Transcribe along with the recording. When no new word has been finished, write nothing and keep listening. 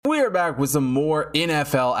are back with some more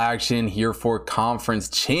NFL action here for Conference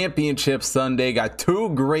Championship Sunday. Got two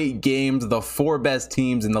great games, the four best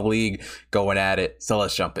teams in the league going at it. So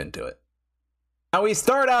let's jump into it. Now we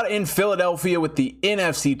start out in Philadelphia with the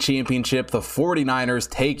NFC Championship, the 49ers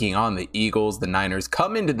taking on the Eagles. The Niners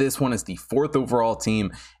come into this one as the fourth overall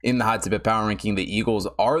team in the Hot Tip Bets Power Ranking. The Eagles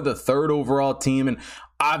are the third overall team, and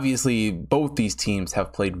obviously, both these teams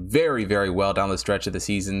have played very, very well down the stretch of the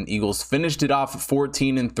season. Eagles finished it off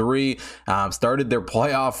 14-3, started their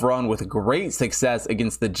playoff run with great success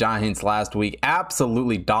against the Giants last week.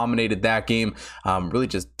 Absolutely dominated that game. Really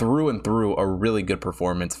just through and through a really good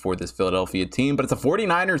performance for this Philadelphia team. But it's a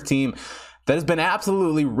 49ers team that has been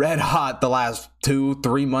absolutely red hot the last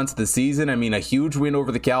 2-3 months of the season. I mean, a huge win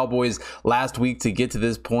over the Cowboys last week to get to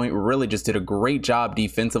this point. Really just did a great job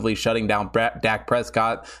defensively shutting down Dak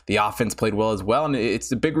Prescott. The offense played well as well, and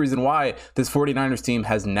it's a big reason why this 49ers team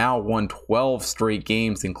has now won 12 straight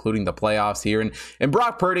games, including the playoffs here. And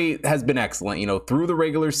Brock Purdy has been excellent. You know, through the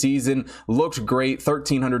regular season, looked great.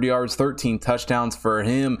 1,300 yards, 13 touchdowns for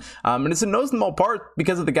him. And it's in no small part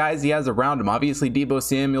because of the guys he has around him. Obviously, Deebo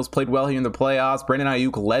Samuel's played well here in the playoffs. Brandon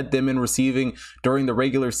Ayuk led them in receiving during the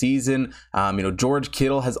regular season. George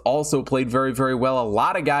Kittle has also played very, very well. A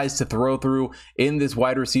lot of guys to throw through in this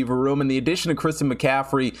wide receiver room. And the addition of Christian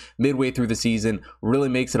McCaffrey midway through the season really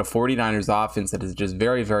makes it a 49ers offense that is just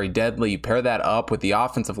very, very deadly. You pair that up with the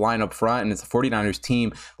offensive line up front, and it's a 49ers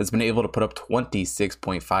team that's been able to put up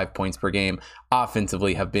 26.5 points per game.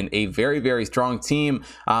 Offensively have been a very, very strong team,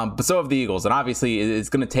 but so have the Eagles. And obviously, it's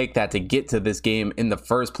going to take that to get to this game in the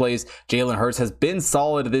first place. Jalen Hurts has been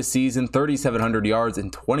solid this season, 3,700 yards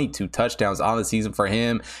and 22 touchdowns on the season for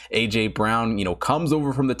him. A.J. Brown, comes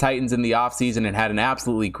over from the Titans in the offseason and had an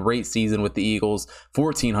absolutely great season with the Eagles,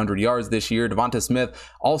 1,400 yards this year. Devonta Smith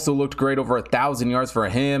also looked great, over 1,000 yards for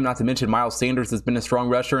him. Not to mention Miles Sanders has been a strong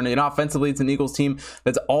rusher. And offensively, it's an Eagles team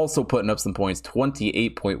that's also putting up some points,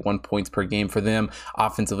 28.1 points per game for them.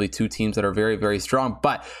 Offensively, two teams that are very, very strong.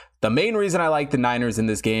 But the main reason I like the Niners in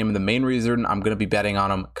this game, and the main reason I'm going to be betting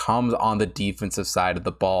on them, comes on the defensive side of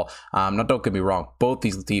the ball. Now, don't get me wrong. Both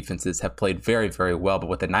these defenses have played very, very well, but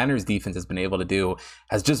what the Niners defense has been able to do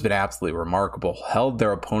has just been absolutely remarkable. Held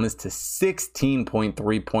their opponents to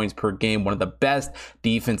 16.3 points per game, one of the best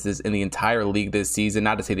defenses in the entire league this season.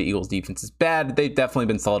 Not to say the Eagles defense is bad. They've definitely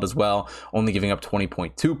been solid as well, only giving up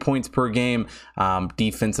 20.2 points per game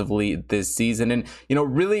defensively this season. And,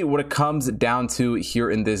 really what it comes down to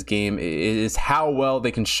here in this game is how well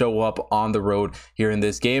they can show up on the road here in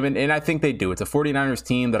this game, and I think they do. It's a 49ers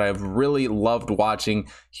team that I've really loved watching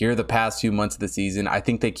here the past few months of the season. I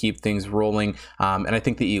think they keep things rolling, and I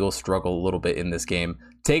think the Eagles struggle a little bit in this game.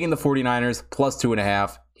 Taking the 49ers plus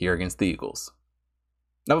 2.5 here against the Eagles.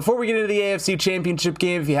 Now, before we get into the AFC Championship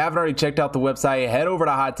game, if you haven't already checked out the website, head over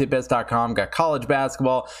to hottipbets.com. Got college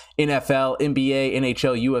basketball, NFL, NBA,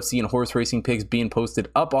 NHL, UFC, and horse racing picks being posted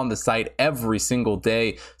up on the site every single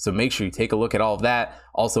day. So make sure you take a look at all of that.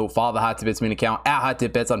 Also, follow the Hot Tip Bets main account at Hot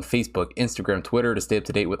Tip Bets on Facebook, Instagram, Twitter to stay up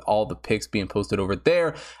to date with all the picks being posted over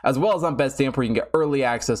there, as well as on BetStamp, where you can get early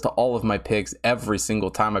access to all of my picks every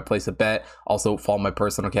single time I place a bet. Also, follow my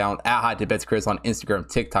personal account at Hot Tip Bets Chris on Instagram,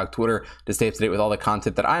 TikTok, Twitter to stay up to date with all the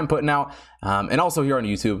content that I am putting out. And also here on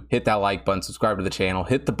YouTube, hit that like button, subscribe to the channel,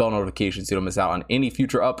 hit the bell notification so you don't miss out on any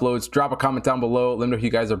future uploads. Drop a comment down below. Let me know who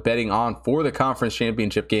you guys are betting on for the conference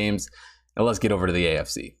championship games. And let's get over to the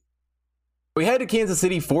AFC. We head to Kansas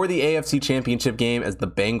City for the AFC Championship game as the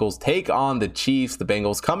Bengals take on the Chiefs. The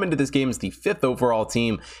Bengals come into this game as the 5th overall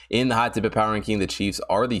team in the Hot Tip Bets Power Ranking. The Chiefs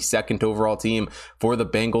are the 2nd overall team for the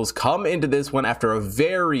Bengals. Come into this one after a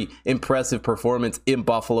very impressive performance in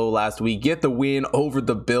Buffalo last week. Get the win over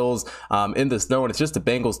the Bills in the snow. And it's just a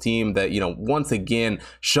Bengals team that, once again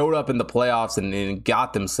showed up in the playoffs and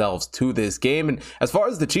got themselves to this game. And as far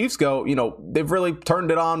as the Chiefs go, they've really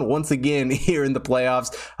turned it on once again here in the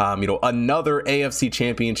playoffs. Another AFC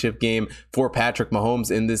Championship game for Patrick Mahomes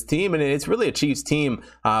in this team, and it's really a Chiefs team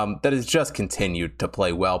that has just continued to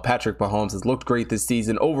play well. Patrick Mahomes has looked great this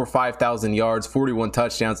season, over 5,000 yards, 41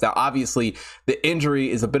 touchdowns. Now, obviously, the injury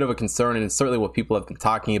is a bit of a concern, and it's certainly what people have been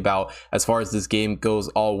talking about as far as this game goes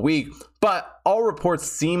all week. But all reports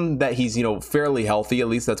seem that he's, fairly healthy. At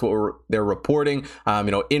least that's what they're reporting.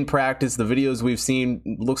 In practice, the videos we've seen,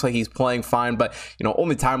 looks like he's playing fine. But,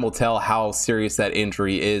 only time will tell how serious that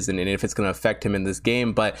injury is and if it's going to affect him in this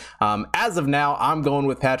game. But as of now, I'm going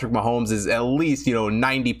with Patrick Mahomes is at least,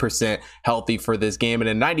 90% healthy for this game. And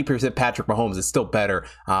a 90% Patrick Mahomes is still better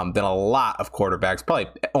than a lot of quarterbacks, probably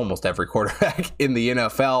almost every quarterback in the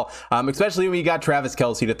NFL, especially when you got Travis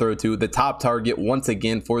Kelce to throw to, the top target once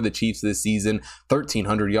again for the Chiefs this season,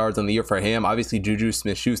 1,300 yards on the year for him. Obviously, Juju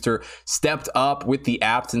Smith-Schuster stepped up with the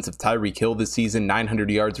absence of Tyreek Hill this season,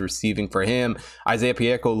 900 yards receiving for him. Isaiah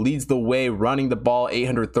Pacheco leads the way running the ball,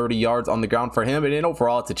 830 yards on the ground for him. And then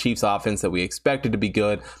overall, it's a Chiefs offense that we expected to be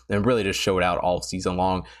good and really just showed out all season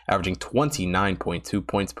long, averaging 29.2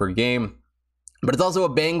 points per game. But it's also a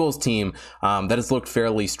Bengals team that has looked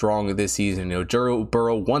fairly strong this season. You know, Joe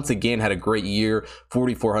Burrow once again had a great year,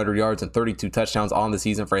 4,400 yards and 32 touchdowns on the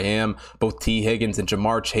season for him. Both T. Higgins and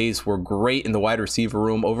Jamar Chase were great in the wide receiver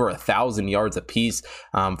room, over 1,000 yards apiece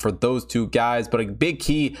for those two guys. But a big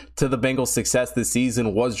key to the Bengals' success this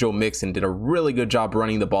season was Joe Mixon. Did a really good job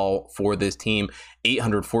running the ball for this team.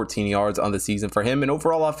 814 yards on the season for him. And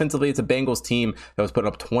overall, offensively, it's a Bengals team that was putting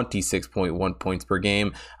up 26.1 points per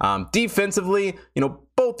game. Defensively, you know,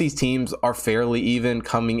 both these teams are fairly even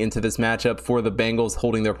coming into this matchup. For the Bengals,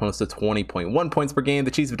 holding their opponents to 20.1 points per game.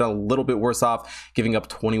 The Chiefs have done a little bit worse off, giving up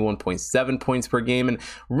 21.7 points per game. And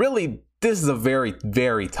really, this is a very,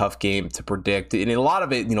 very tough game to predict. And a lot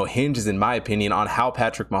of it, you know, hinges, in my opinion, on how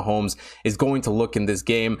Patrick Mahomes is going to look in this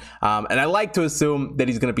game. And I like to assume that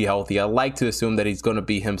he's going to be healthy. I like to assume that he's going to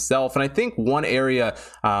be himself. And I think one area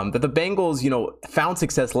that the Bengals, you know, found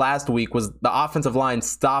success last week was the offensive line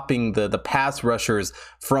stopping the pass rushers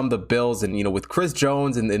from the Bills. And, you know, with Chris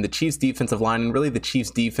Jones and the Chiefs defensive line and really the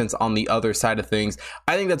Chiefs defense on the other side of things,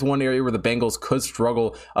 I think that's one area where the Bengals could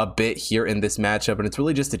struggle a bit here in this matchup. And it's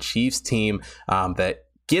really just the Chiefs team that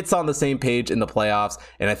gets on the same page in the playoffs.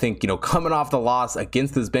 And I think, you know, coming off the loss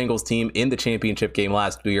against this Bengals team in the championship game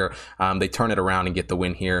last year, they turn it around and get the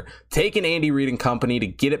win here. Taking Andy Reid and company to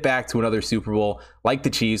get it back to another Super Bowl like the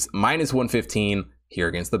Chiefs, -115 here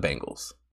against the Bengals.